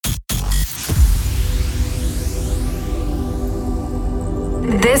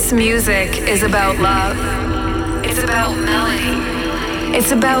This music is about love. It's about melody.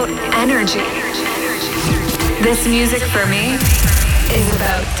 It's about energy. This music for me is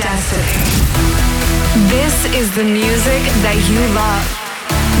about destiny. This is the music that you love.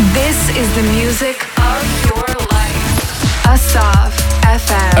 This is the music of your life. Asaf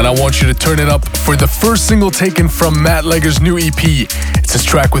FM. And I want you to turn it up for the first single taken from Matt Legger's new EP. It's his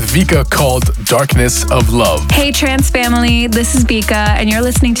track with Vika called Darkness of Love. Hey Trance family, this is Vika and you're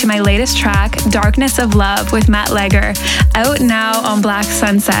listening to my latest track, Darkness of Love with Matt Legger, out now on Black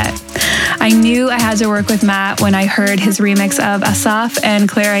Sunset. I knew I had to work with Matt when I heard his remix of Asaf and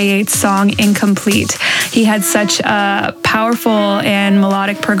Clara Yates' song Incomplete. He had such a powerful and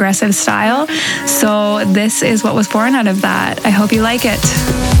melodic progressive style, so this is what was born out of that. I hope you like it.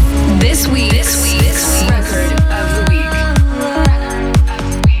 This week's record of the week.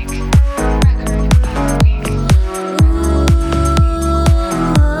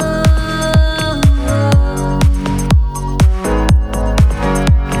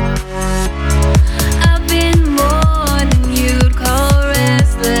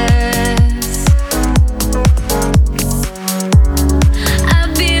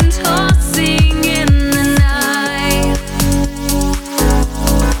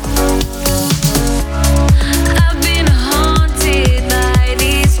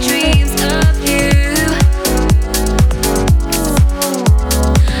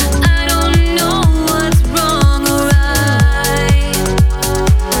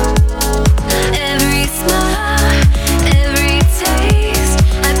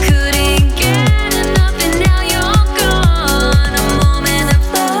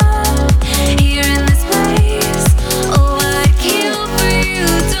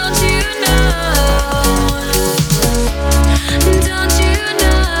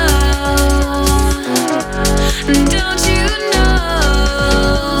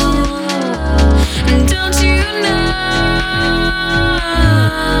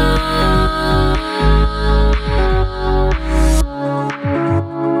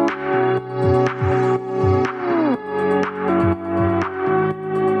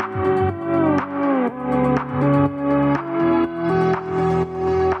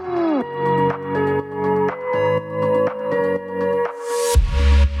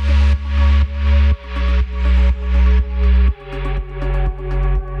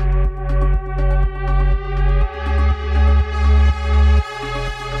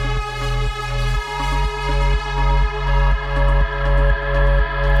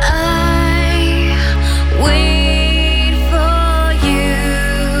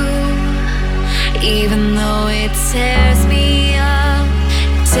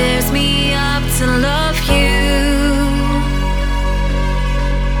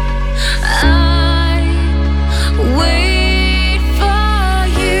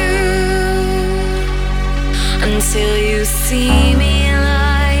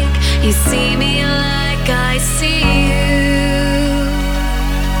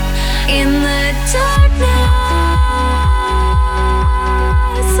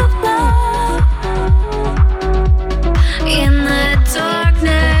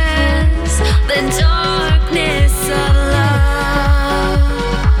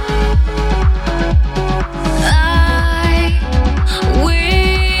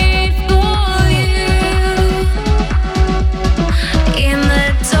 In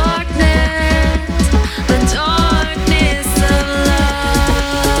the darkness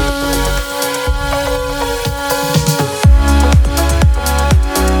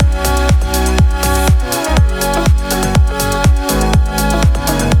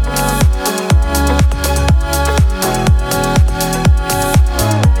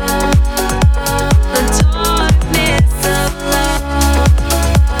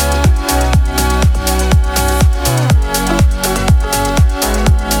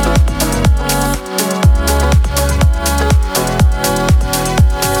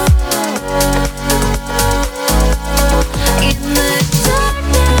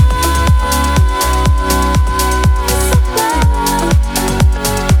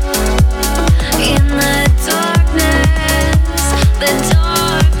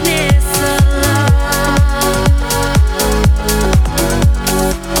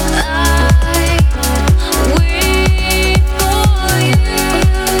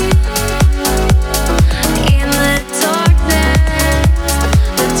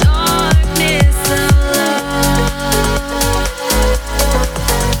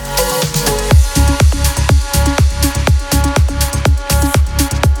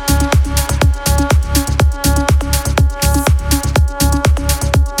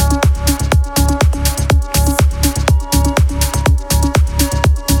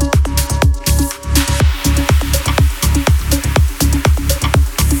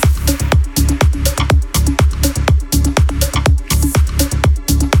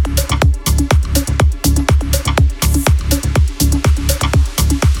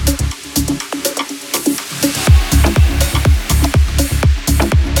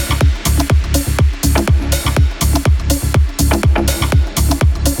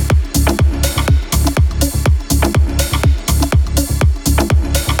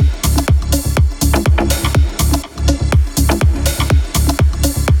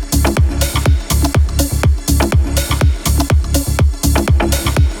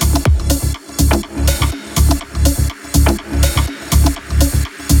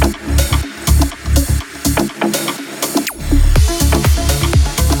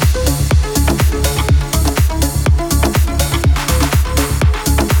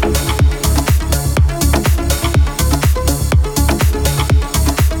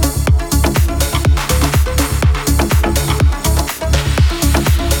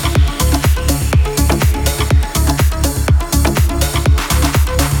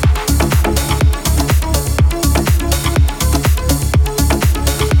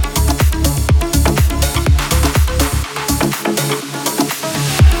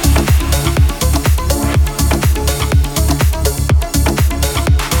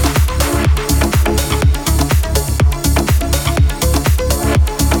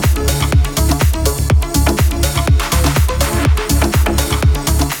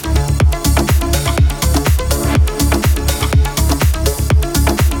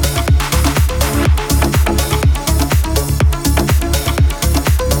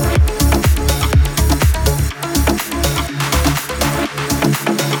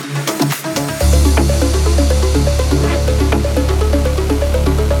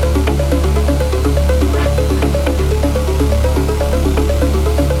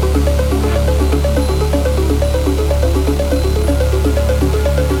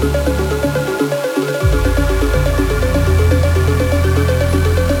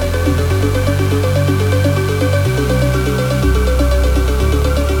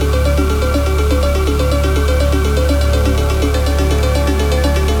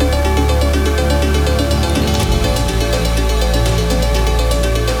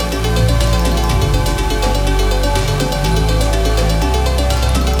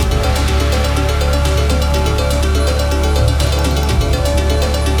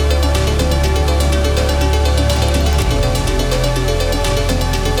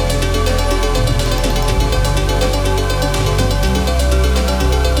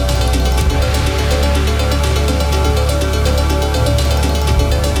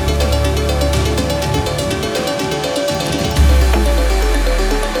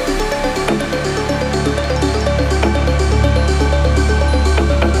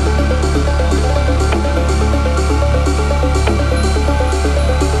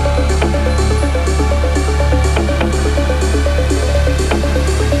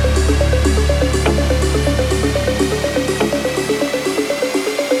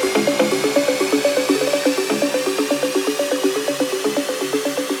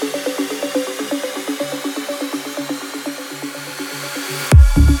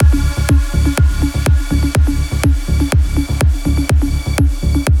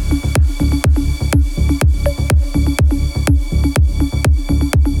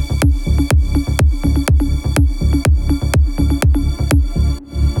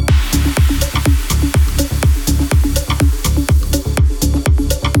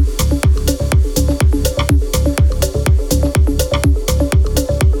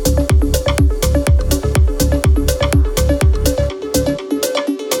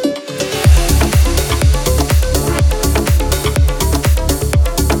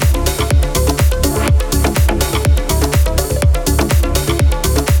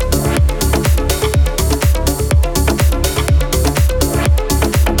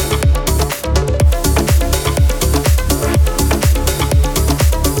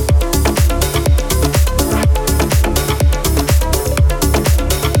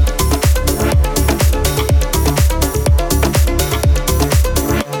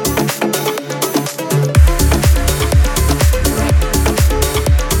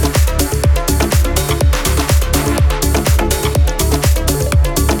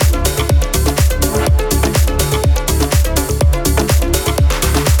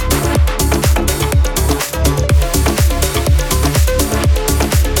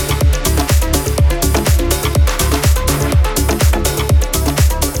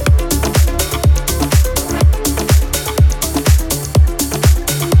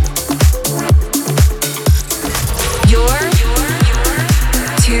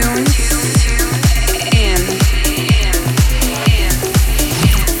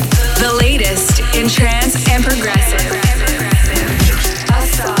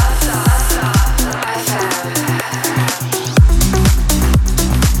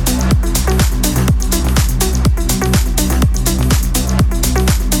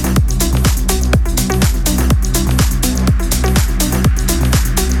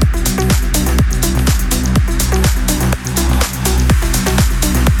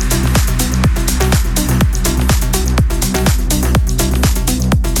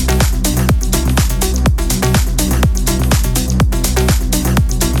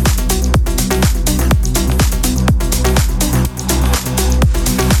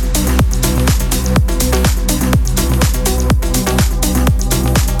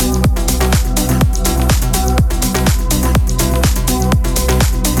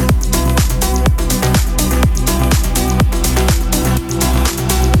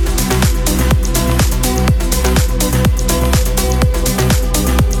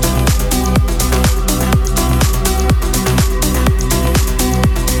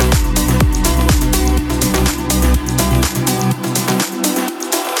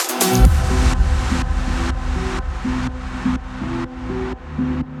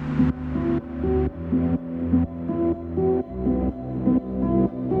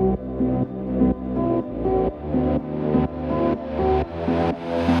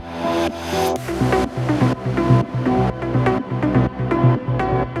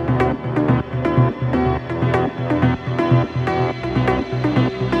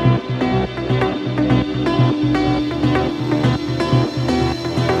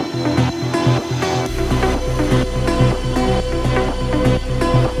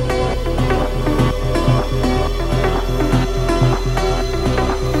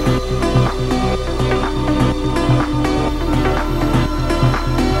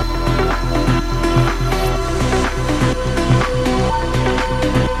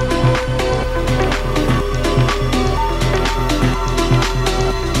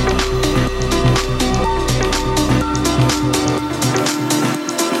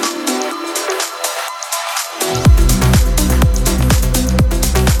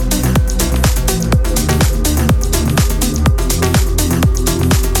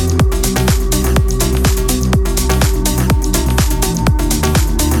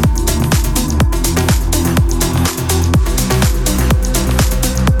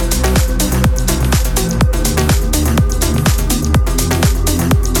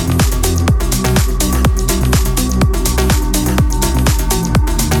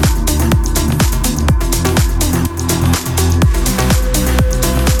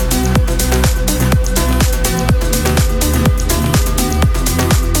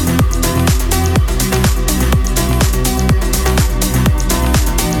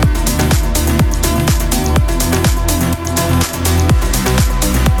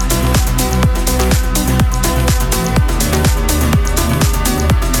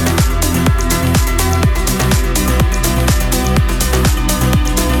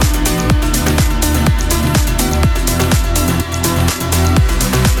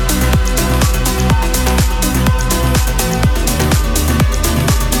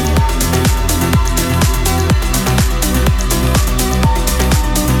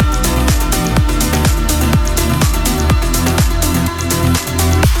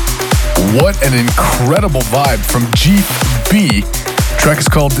What an incredible vibe from Jeep B. Track is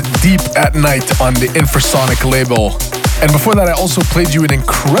called Deep at Night on the Infrasonic label. And before that, I also played you an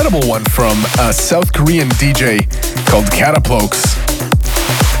incredible one from a South Korean DJ called Cataplox.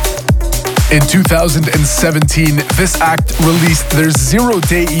 In 2017, this act released their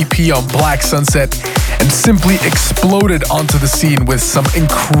 0-day EP on Black Sunset and simply exploded onto the scene with some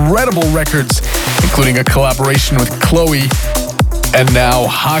incredible records, including a collaboration with Chloe. And now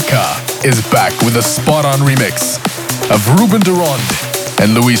Haka is back with a spot-on remix of Ruben de Ronde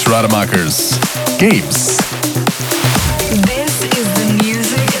and Luis Rademacher's Games. This is the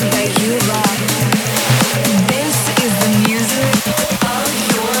music that you love. This is the music of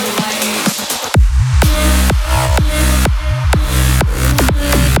your life.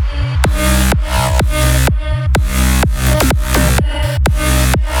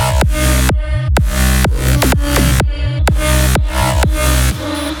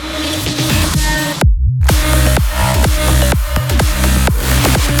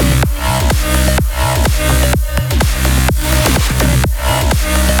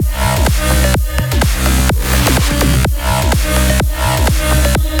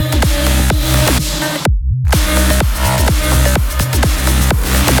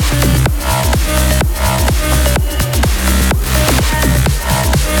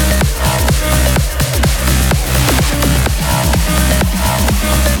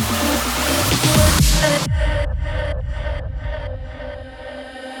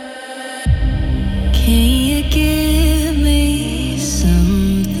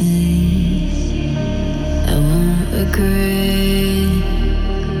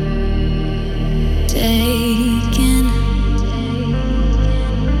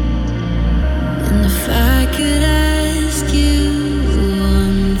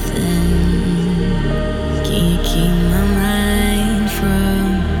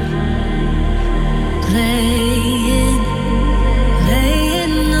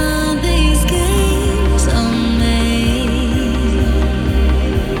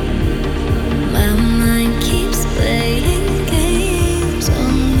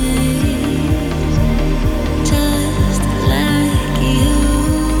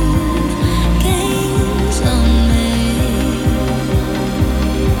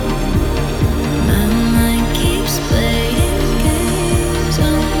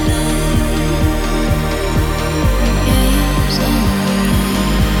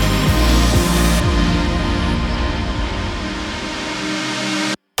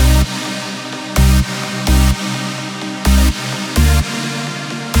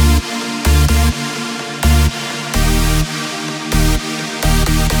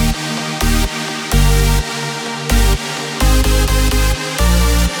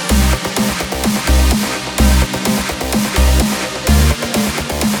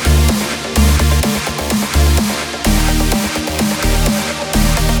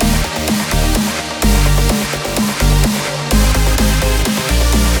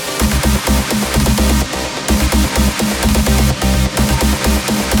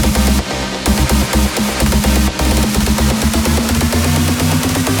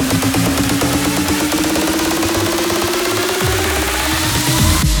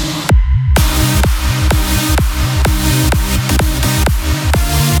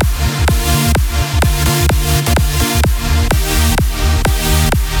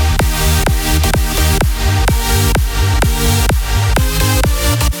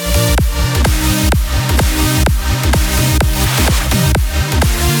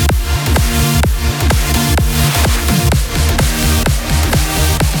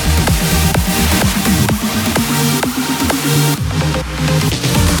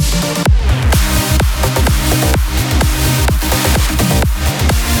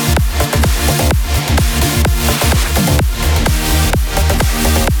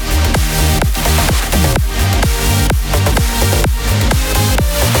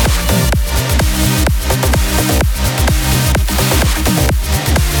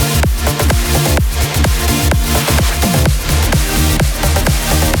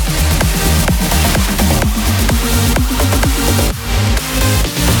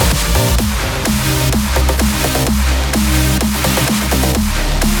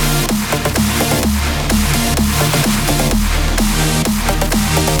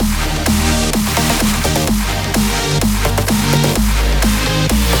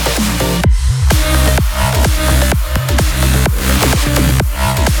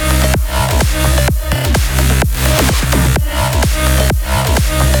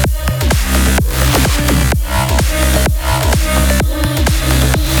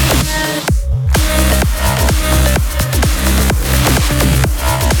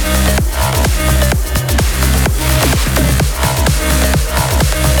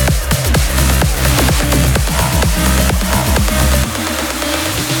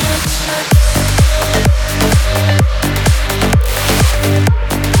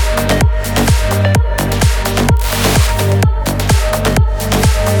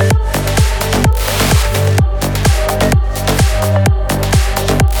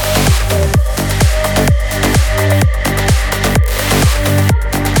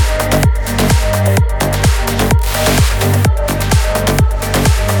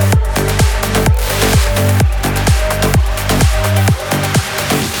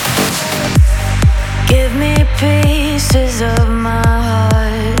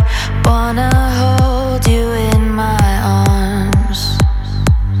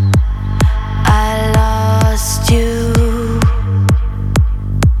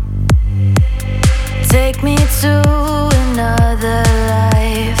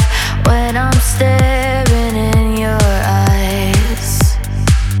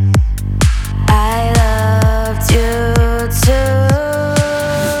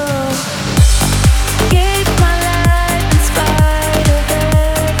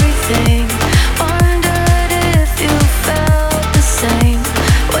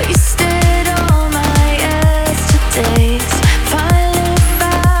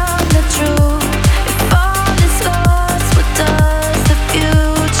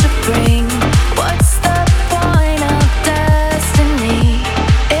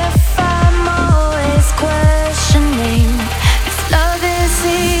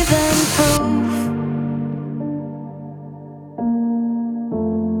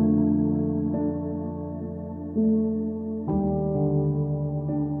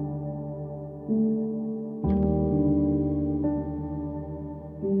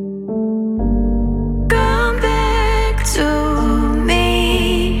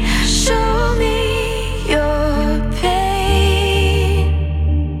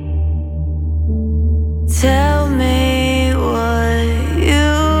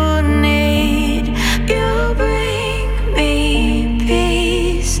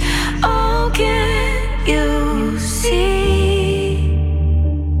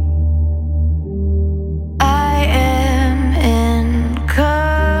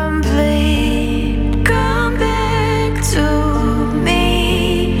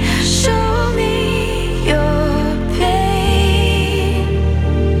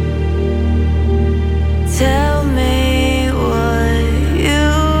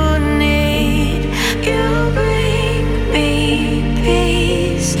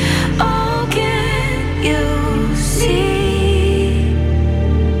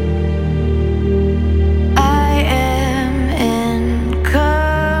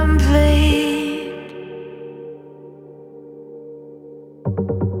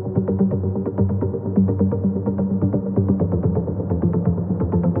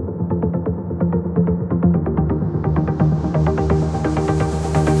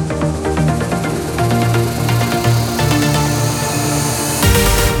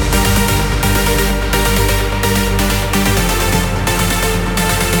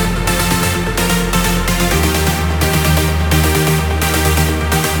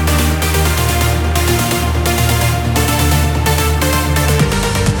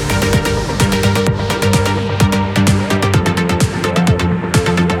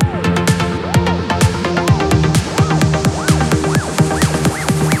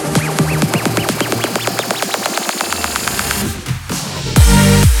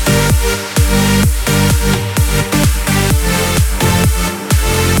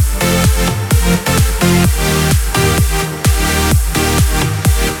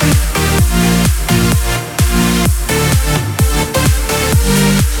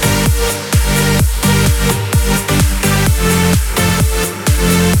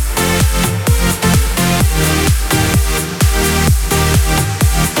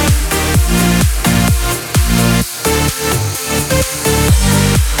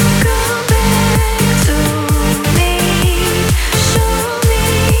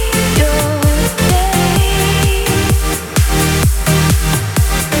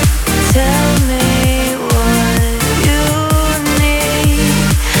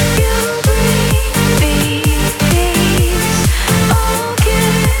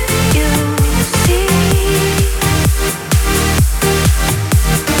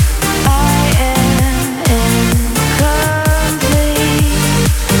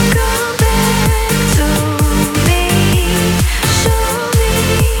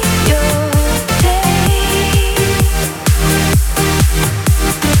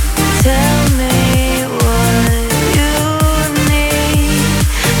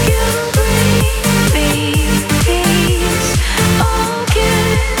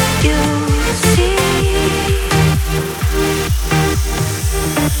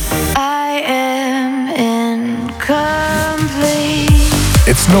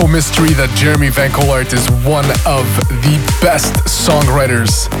 no mystery that Jeremy Van Colart is one of the best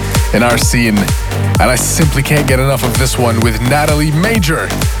songwriters in our scene, and I simply can't get enough of this one with Natalie Major,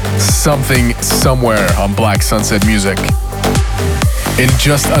 Something Somewhere on Black Sunset Music. In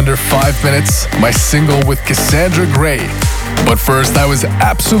just under 5 minutes, my single with Cassandra Gray. But first, I was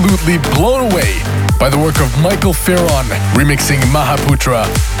absolutely blown away by the work of Michael Ferron remixing Mahaputra,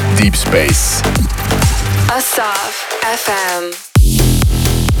 Deep Space. Asav FM.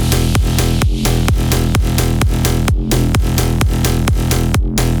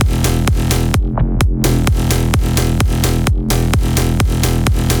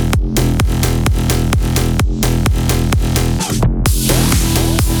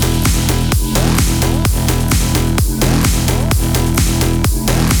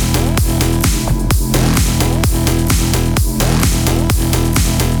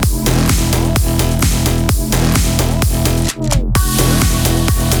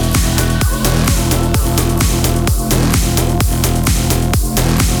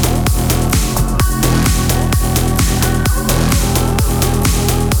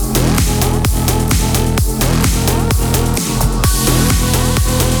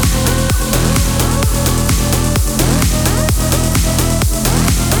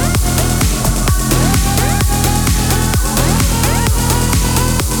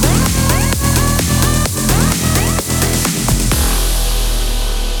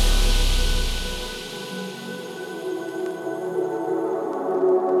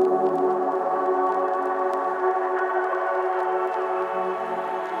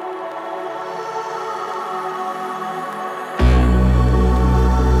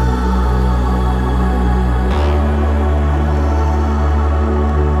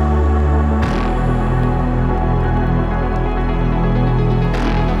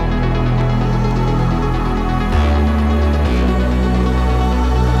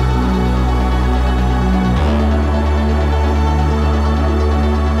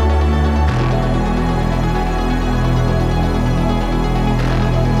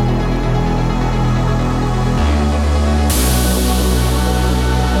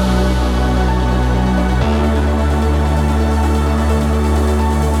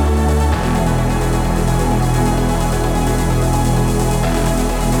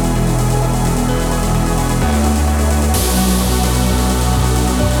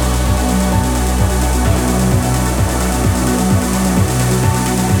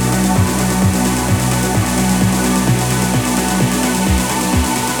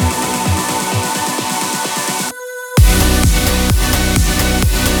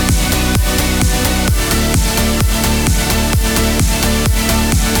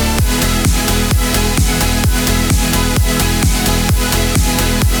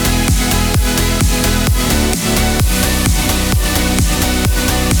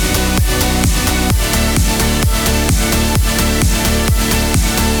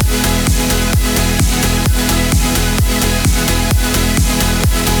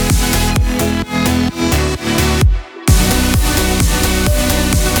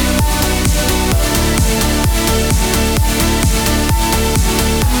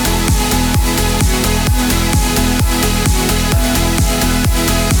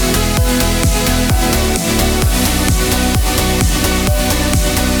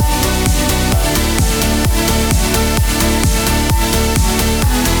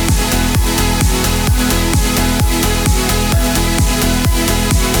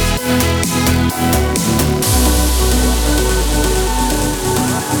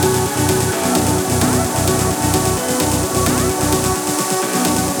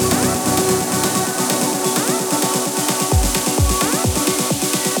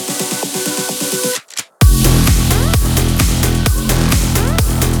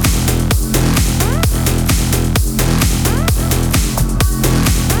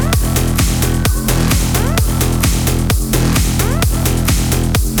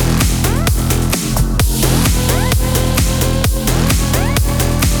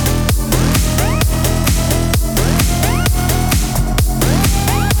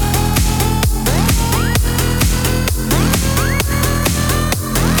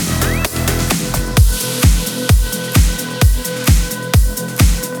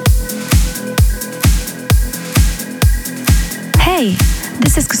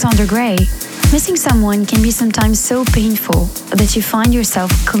 This is Cassandra Gray. Missing someone can be sometimes so painful that you find yourself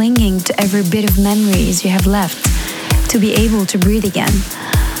clinging to every bit of memories you have left to be able to breathe again.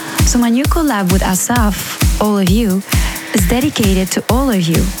 So my new collab with Asaf, All of You, is dedicated to all of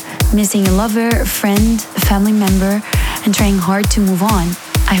you, missing a lover, a friend, a family member, and trying hard to move on.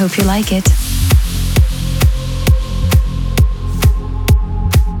 I hope you like it.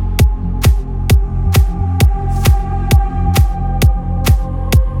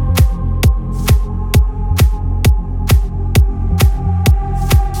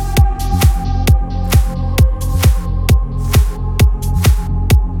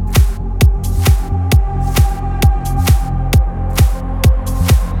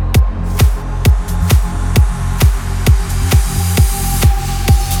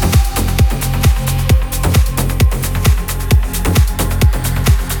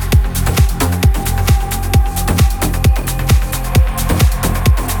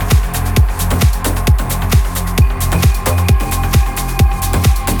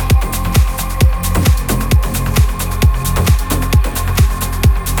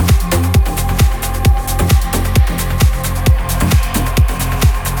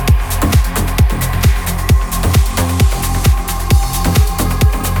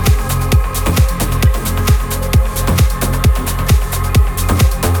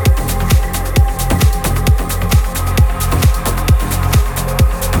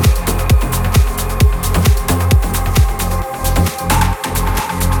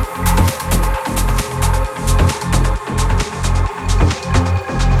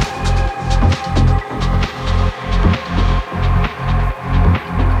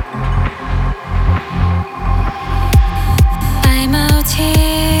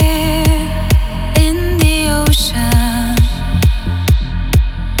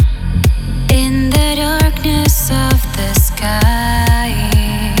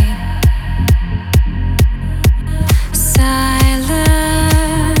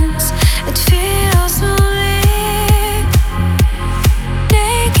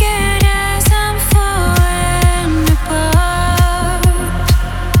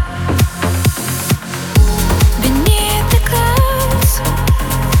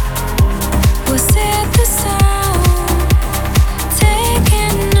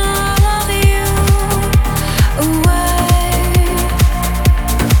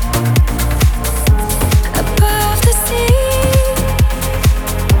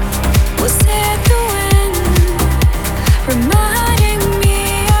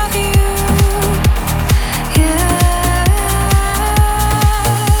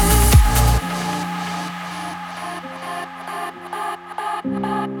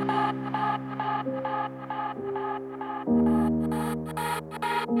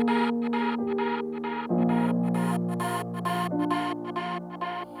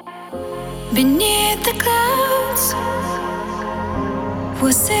 Beneath the clouds,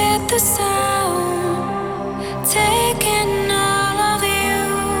 was it the sound taking all of you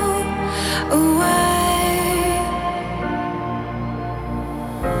away?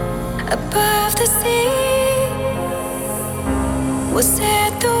 Above the sea, was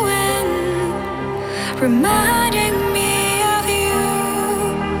it the wind reminding me of you?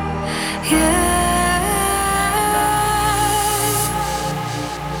 Yeah.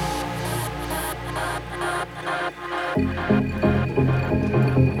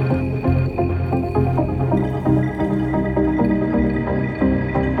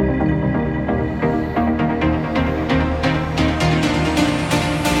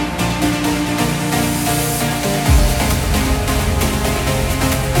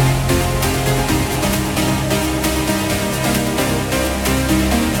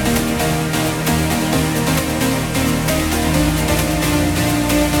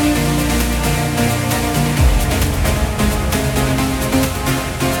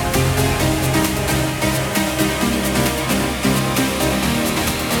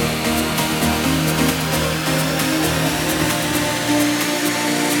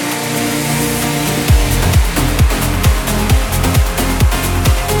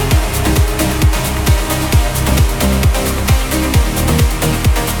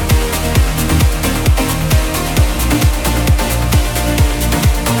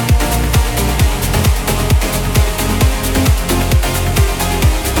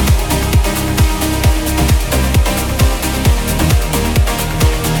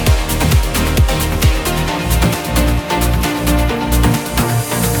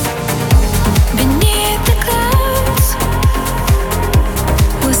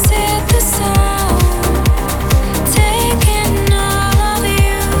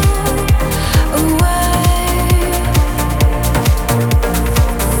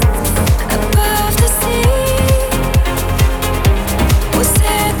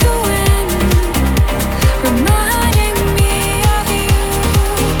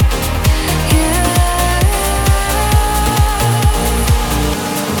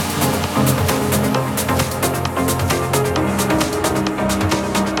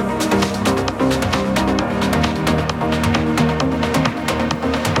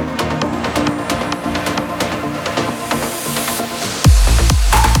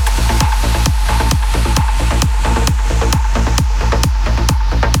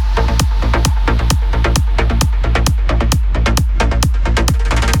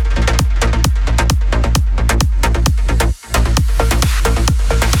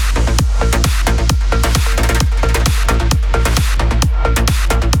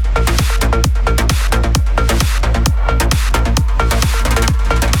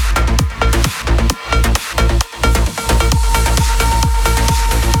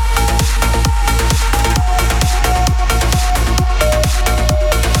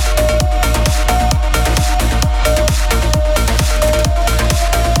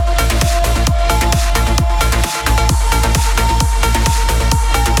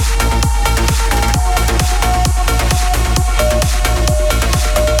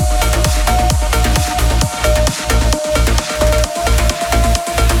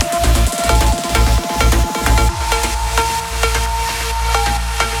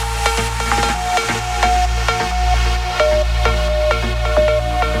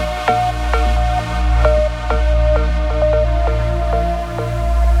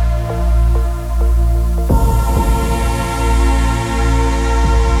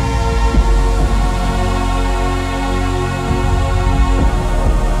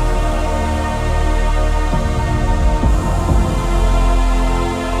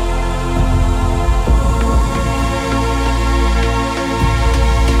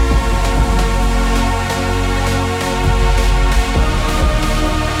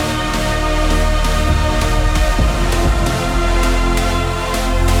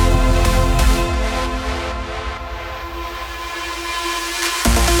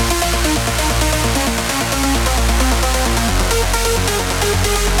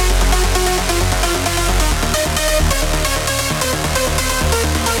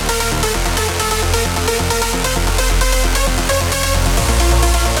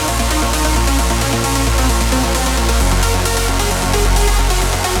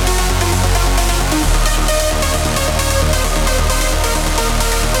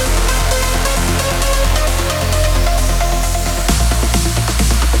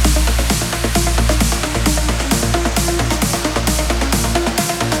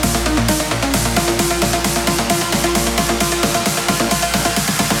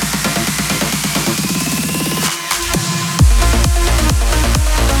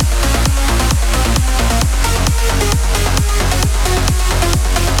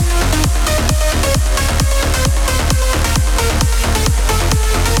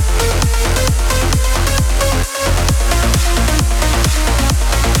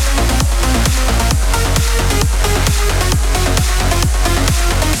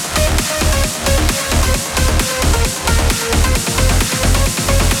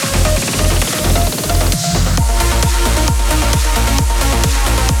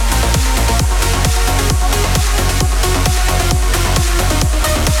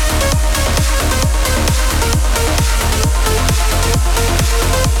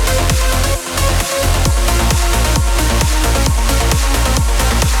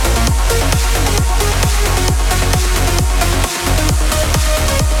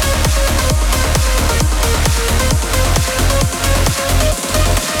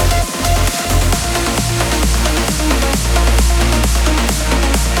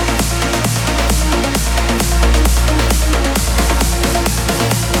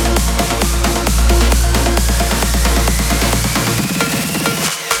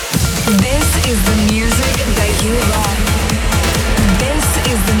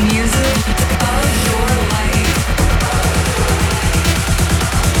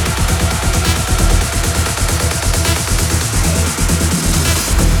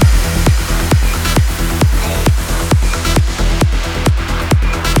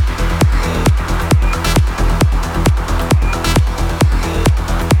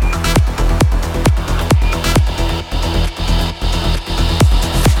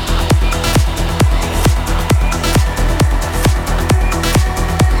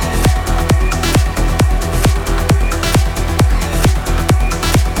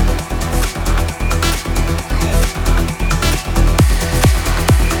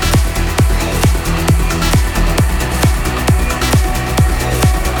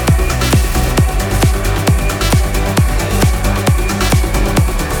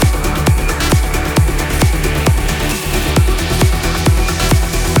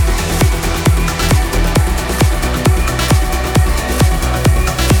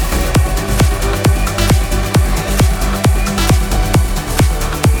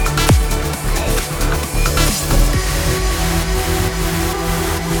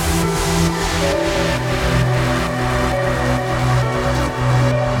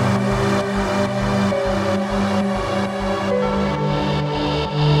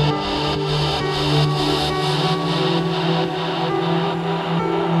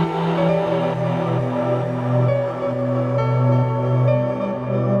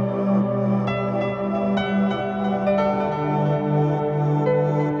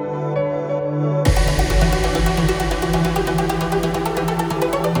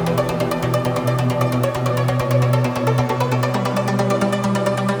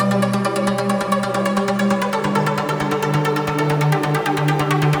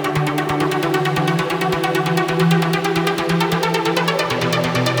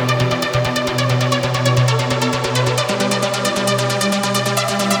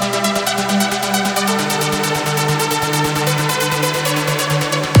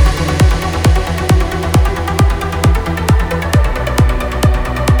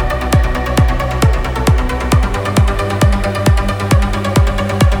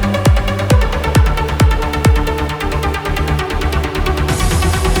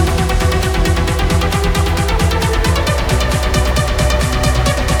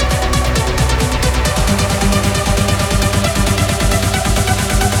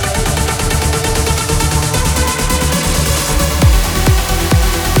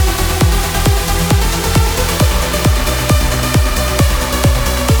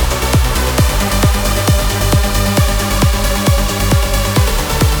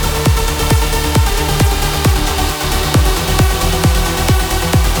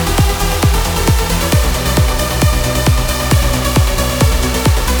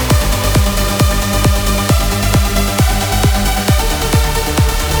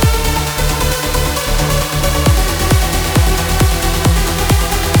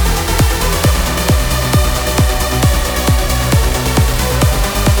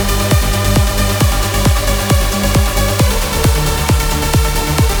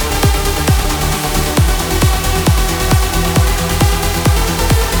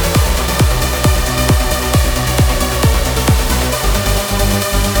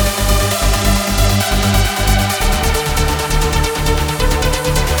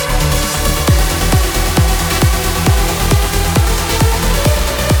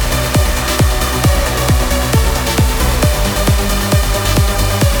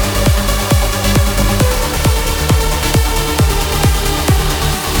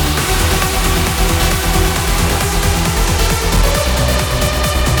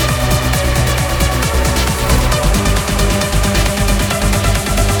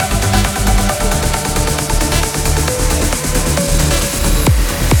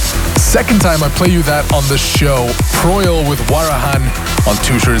 second time I play you that on the show. Proyal with Warahan on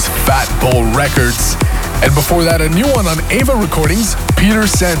Tusher's Fat Bowl Records. And before that, a new one on Ava Recordings, Peter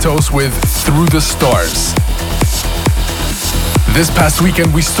Santos with Through the Stars. This past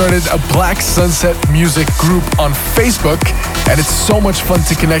weekend, we started a Black Sunset music group on Facebook, and it's so much fun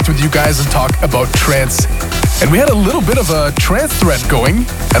to connect with you guys and talk about trance. And we had a little bit of a trance thread going,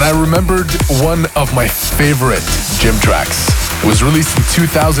 and I remembered one of my favorite gym tracks. It was released in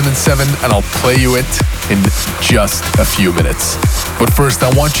 2007, and I'll play you it in just a few minutes. But first,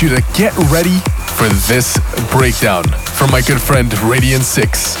 I want you to get ready for this breakdown from my good friend Radiant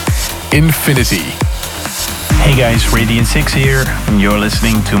 6, Infinity. Hey guys, Radiant 6 here, and you're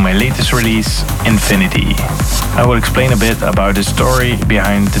listening to my latest release, Infinity. I will explain a bit about the story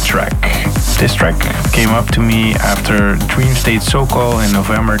behind the track. This track came up to me after Dream State SoCal in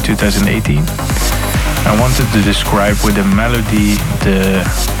November 2018. I wanted to describe with a melody the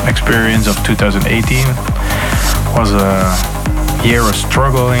experience of 2018 was a year of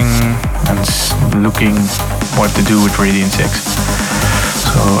struggling and looking what to do with Radiant 6.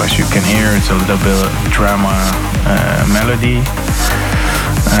 So as you can hear, it's a little bit of drama melody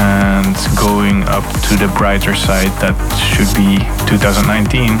and going up to the brighter side that should be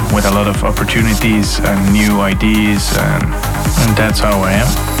 2019 with a lot of opportunities and new ideas, and that's how I am.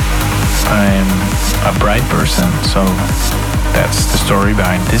 I'm a bright person, so that's the story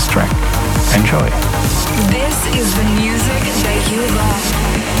behind this track. Enjoy. This is the music that you love.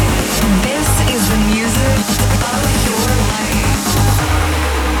 This is the music of your life.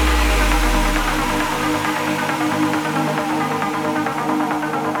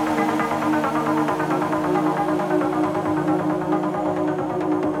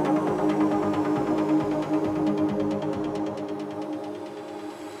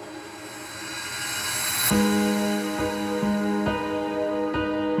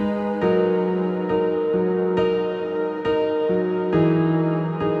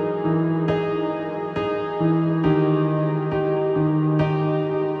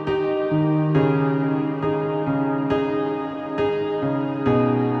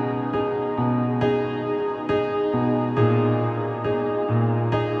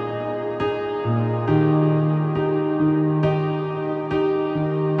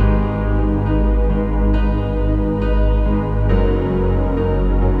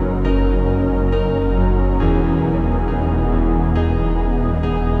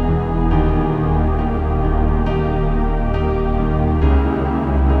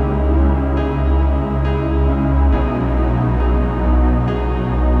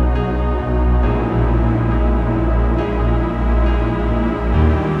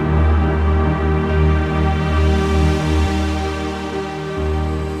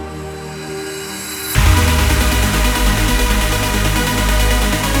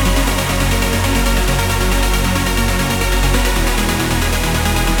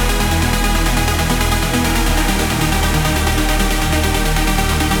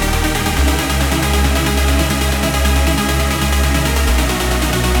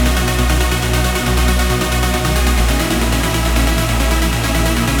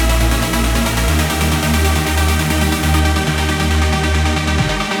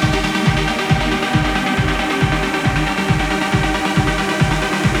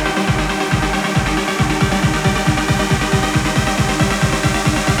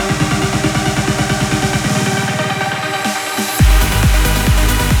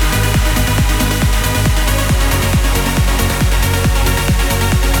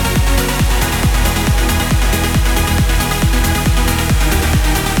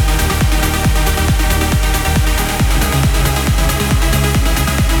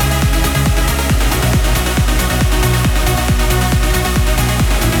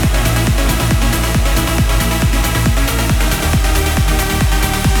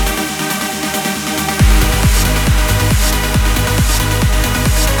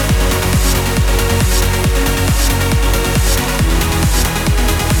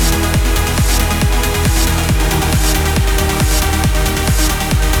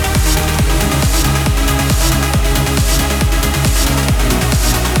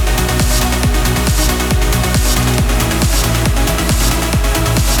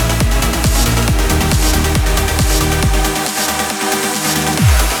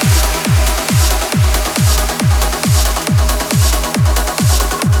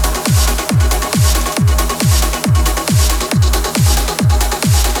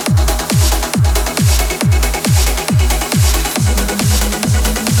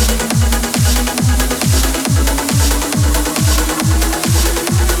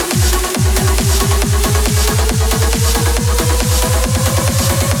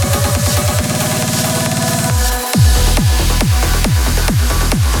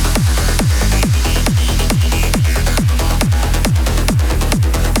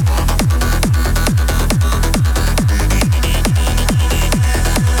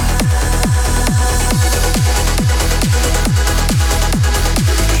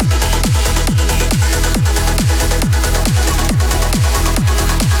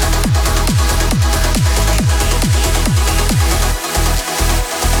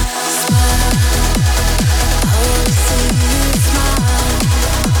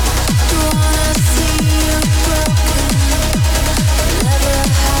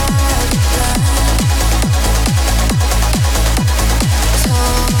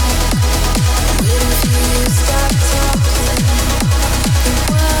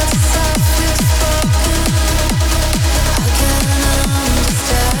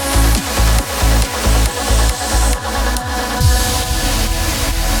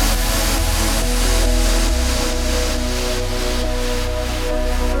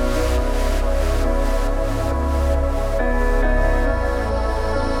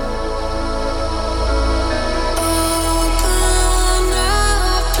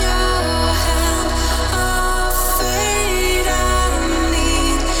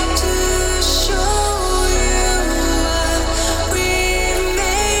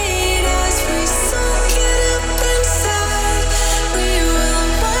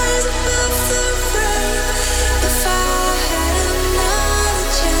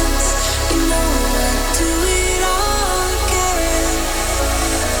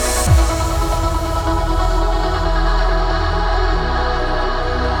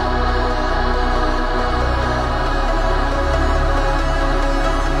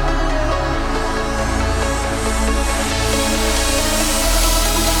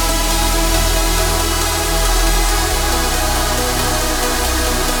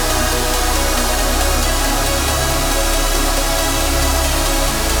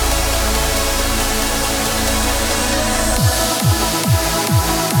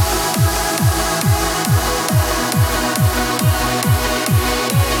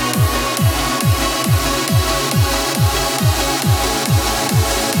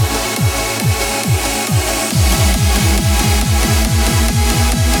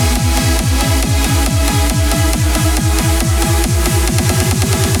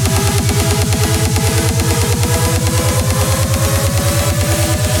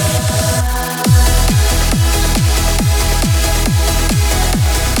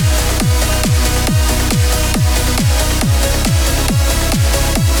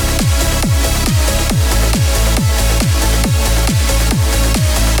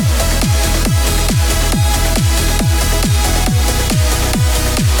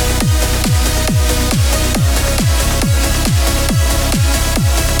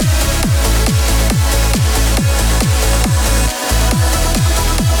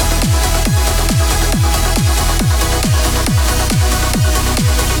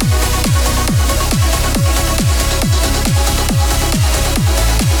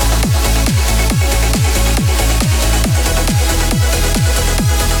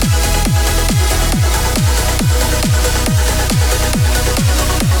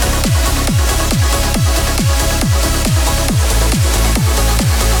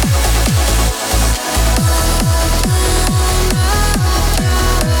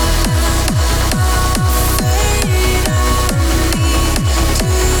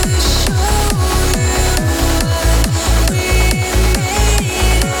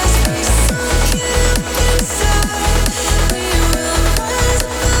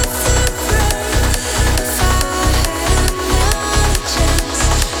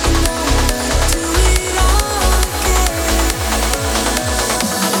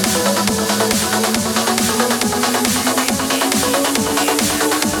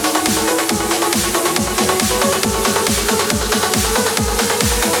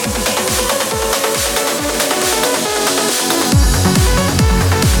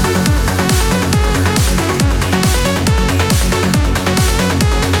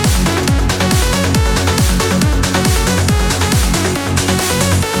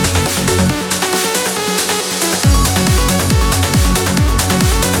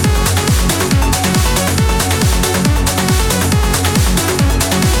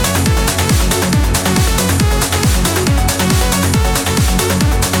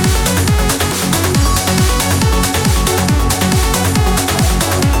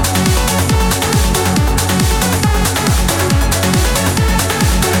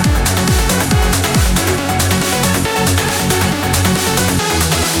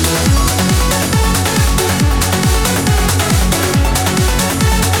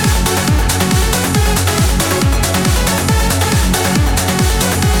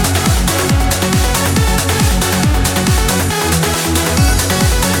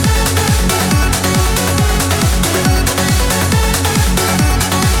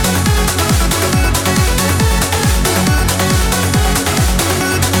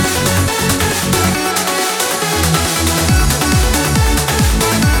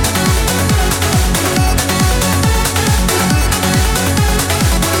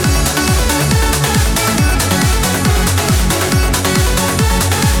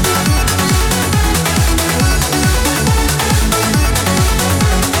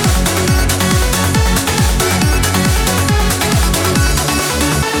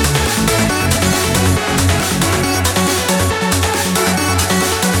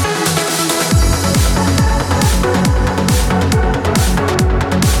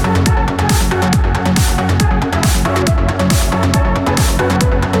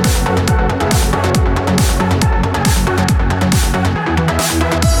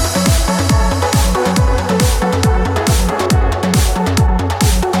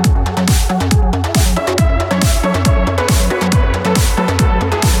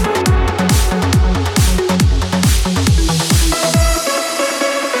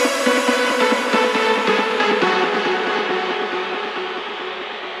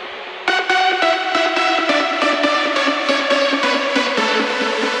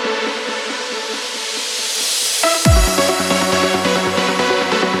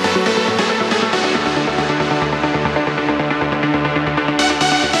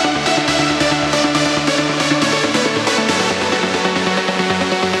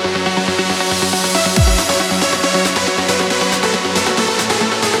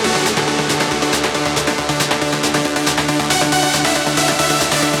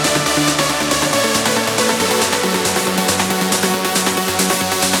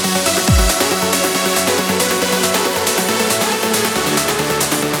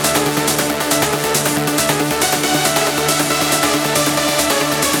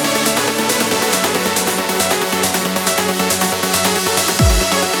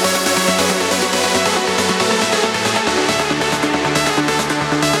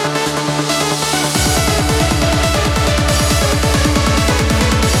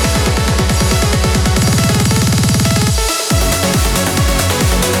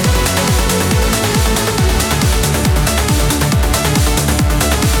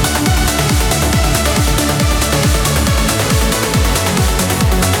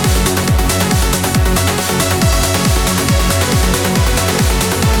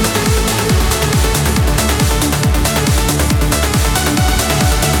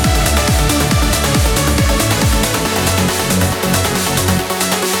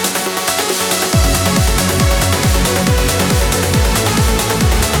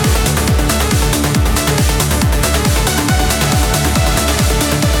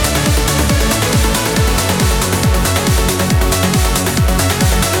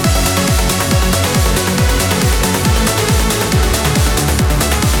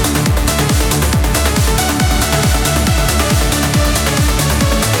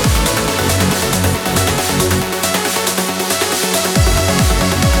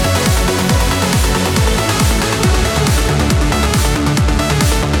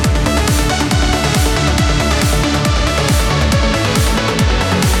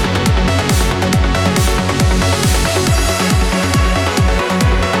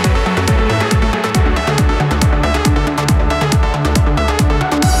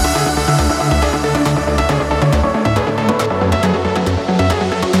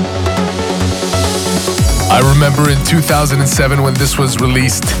 remember in 2007 when this was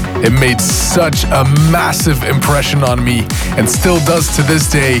released, it made such a massive impression on me and still does to this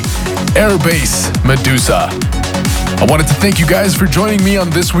day. Airbase Medusa. I wanted to thank you guys for joining me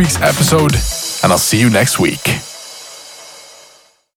on this week's episode, and I'll see you next week.